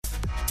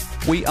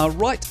We are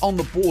right on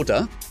the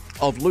border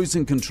of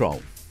losing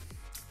control.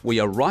 We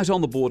are right on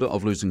the border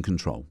of losing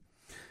control.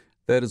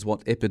 That is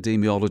what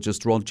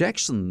epidemiologist Rod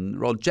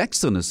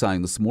Jackson is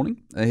saying this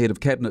morning, ahead of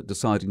Cabinet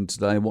deciding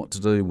today what to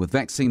do with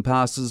vaccine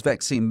passes,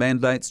 vaccine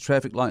mandates,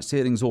 traffic light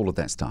settings, all of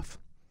that stuff.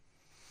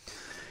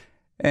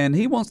 And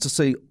he wants to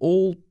see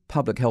all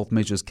public health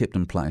measures kept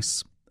in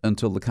place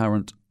until the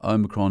current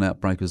Omicron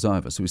outbreak is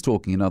over. So he's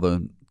talking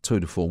another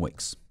 2 to 4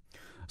 weeks.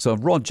 So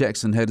if Rod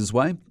Jackson had his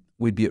way,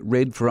 we'd be at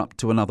red for up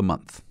to another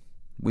month.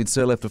 We'd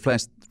still have to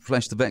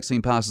flash the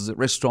vaccine passes at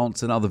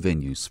restaurants and other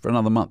venues for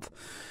another month.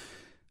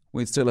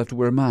 We'd still have to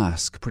wear a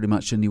mask pretty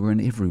much anywhere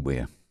and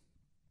everywhere.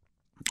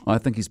 I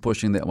think he's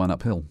pushing that one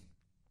uphill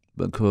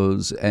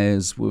because,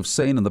 as we've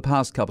seen in the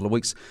past couple of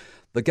weeks,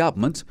 the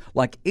government,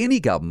 like any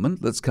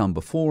government that's come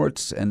before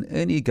it and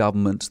any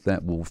government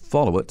that will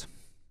follow it,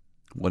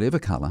 whatever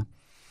colour,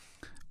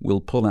 will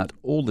pull out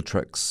all the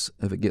tricks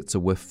if it gets a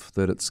whiff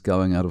that it's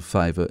going out of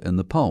favour in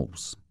the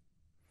polls.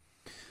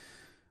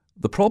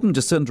 The problem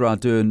Jacinda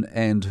Ardern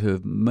and her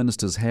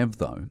ministers have,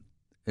 though,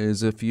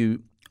 is if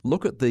you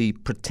look at the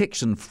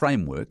protection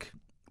framework,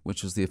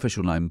 which is the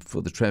official name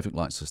for the traffic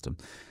light system,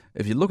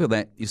 if you look at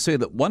that, you see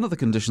that one of the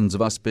conditions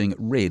of us being at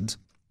red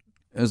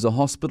is a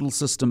hospital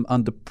system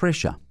under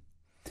pressure.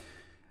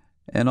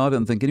 And I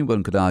don't think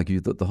anyone could argue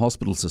that the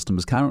hospital system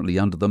is currently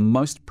under the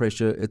most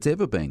pressure it's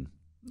ever been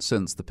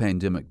since the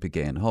pandemic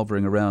began,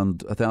 hovering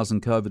around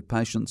 1,000 COVID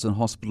patients in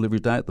hospital every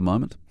day at the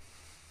moment,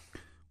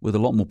 with a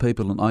lot more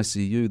people in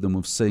ICU than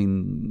we've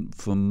seen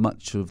for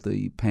much of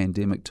the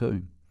pandemic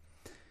too.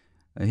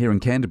 Here in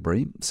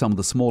Canterbury, some of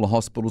the smaller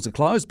hospitals are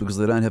closed because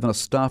they don't have enough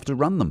staff to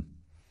run them,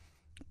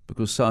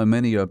 because so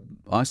many are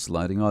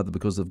isolating either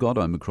because they've got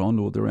Omicron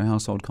or they're a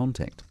household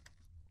contact.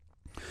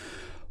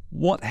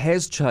 What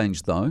has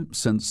changed, though,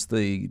 since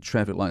the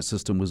traffic light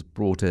system was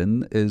brought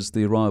in is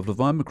the arrival of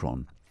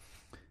Omicron.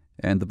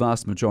 And the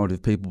vast majority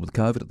of people with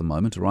COVID at the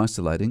moment are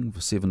isolating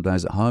for 7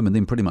 days at home and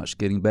then pretty much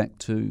getting back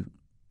to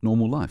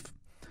normal life.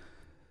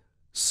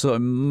 So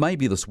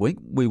maybe this week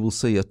we will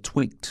see a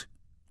tweaked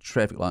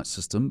traffic light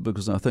system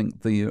because I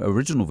think the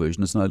original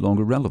version is no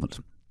longer relevant.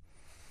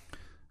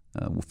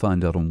 We'll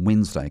find out on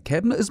Wednesday.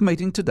 Cabinet is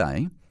meeting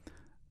today,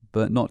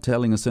 but not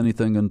telling us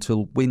anything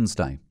until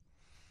Wednesday.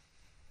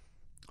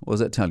 What does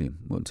that tell you?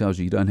 Well, it tells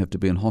you don't have to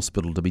be in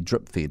hospital to be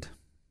drip-fed,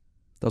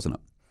 doesn't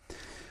it?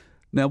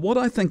 Now, what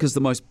I think is the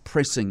most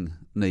pressing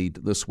need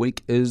this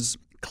week is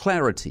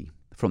clarity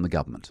from the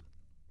government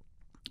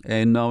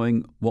and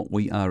knowing what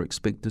we are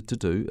expected to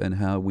do and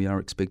how we are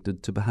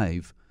expected to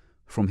behave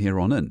from here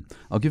on in.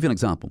 I'll give you an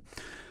example.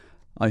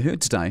 I heard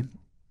today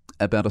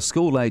about a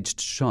school-aged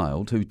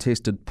child who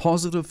tested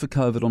positive for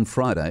COVID on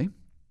Friday,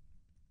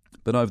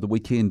 but over the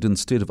weekend,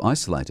 instead of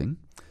isolating,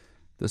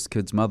 this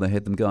kid's mother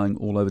had them going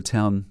all over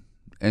town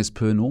as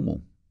per normal.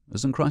 It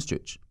was in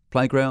Christchurch.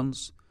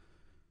 Playgrounds,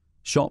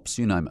 shops,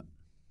 you name it.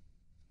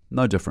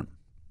 No different.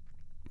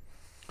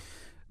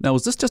 Now,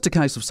 is this just a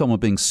case of someone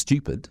being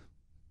stupid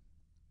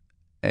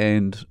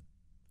and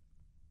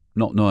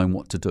not knowing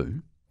what to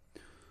do,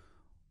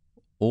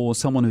 or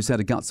someone who's had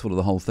a guts full of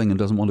the whole thing and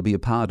doesn't want to be a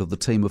part of the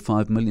team of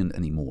 5 million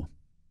anymore?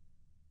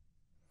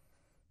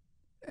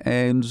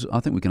 And I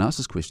think we can ask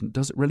this question,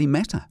 does it really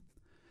matter?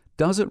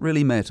 Does it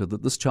really matter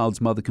that this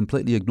child's mother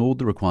completely ignored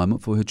the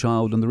requirement for her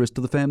child and the rest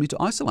of the family to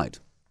isolate?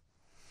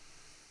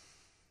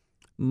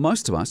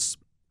 Most of us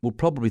will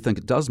probably think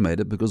it does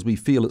matter because we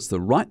feel it's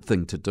the right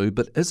thing to do,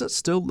 but is it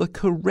still the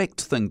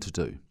correct thing to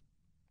do?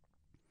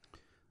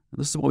 And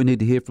this is what we need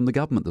to hear from the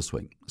government this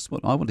week. This is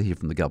what I want to hear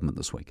from the government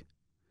this week.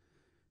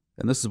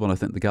 And this is what I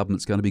think the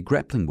government's going to be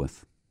grappling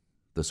with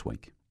this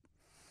week.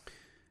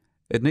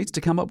 It needs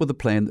to come up with a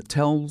plan that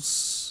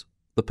tells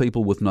the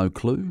people with no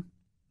clue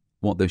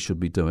what they should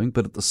be doing,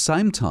 but at the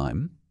same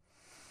time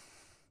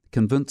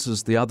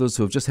convinces the others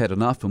who have just had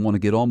enough and want to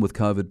get on with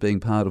COVID being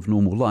part of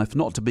normal life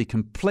not to be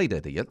complete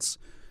idiots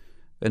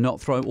and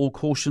not throw all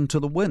caution to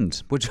the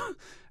wind, which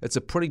it's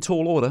a pretty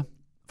tall order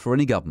for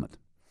any government.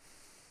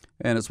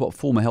 And it's what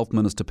former Health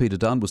Minister Peter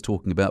Dunn was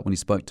talking about when he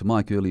spoke to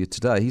Mike earlier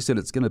today. He said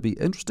it's going to be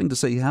interesting to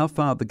see how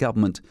far the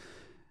government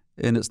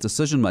in its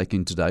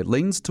decision-making today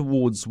leans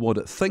towards what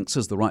it thinks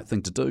is the right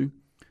thing to do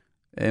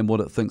and what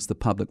it thinks the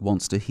public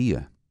wants to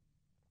hear.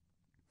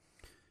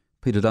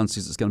 Peter Dunn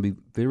says it's going to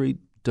be very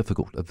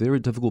difficult, a very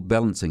difficult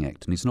balancing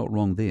act, and he's not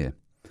wrong there.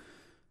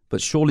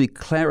 But surely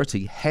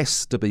clarity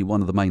has to be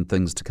one of the main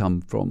things to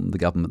come from the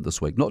government this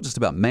week, not just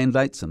about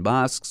mandates and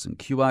masks and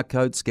QR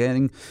code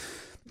scanning.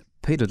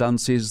 Peter Dunn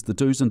says the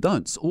do's and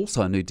don'ts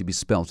also need to be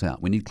spelt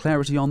out. We need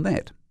clarity on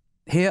that.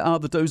 Here are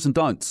the do's and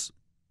don'ts,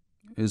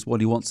 is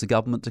what he wants the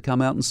government to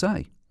come out and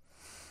say.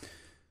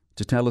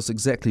 To tell us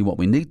exactly what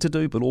we need to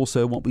do, but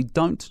also what we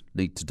don't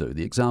need to do.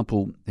 The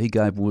example he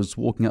gave was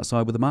walking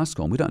outside with a mask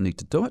on. We don't need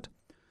to do it.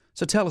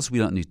 So tell us we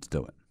don't need to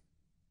do it.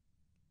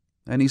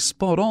 And he's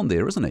spot on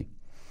there, isn't he?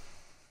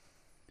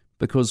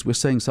 Because we're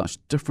seeing such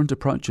different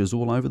approaches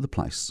all over the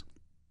place.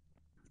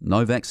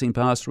 No vaccine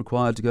pass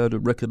required to go to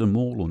Riccarton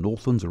Mall or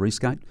Northlands or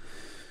Eastgate.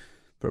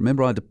 But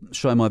remember, I had to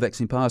show my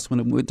vaccine pass when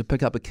I went to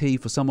pick up a key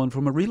for someone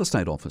from a real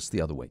estate office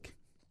the other week.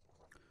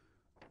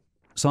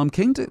 So I'm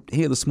keen to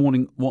hear this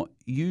morning what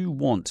you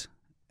want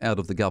out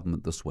of the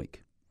government this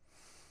week.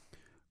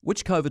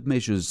 Which COVID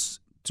measures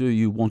do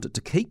you want it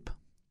to keep?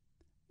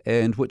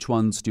 And which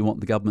ones do you want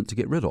the government to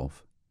get rid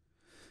of?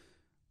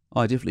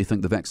 I definitely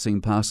think the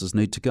vaccine passes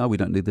need to go. We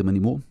don't need them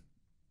anymore.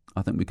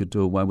 I think we could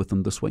do away with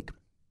them this week.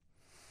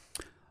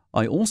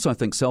 I also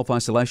think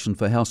self-isolation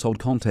for household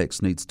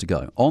contacts needs to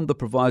go, on the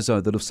proviso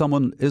that if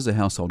someone is a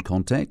household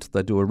contact,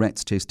 they do a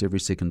RATS test every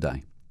second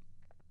day.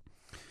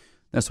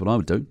 That's what I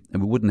would do,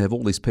 and we wouldn't have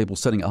all these people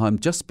sitting at home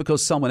just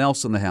because someone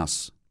else in the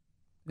house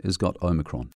has got Omicron.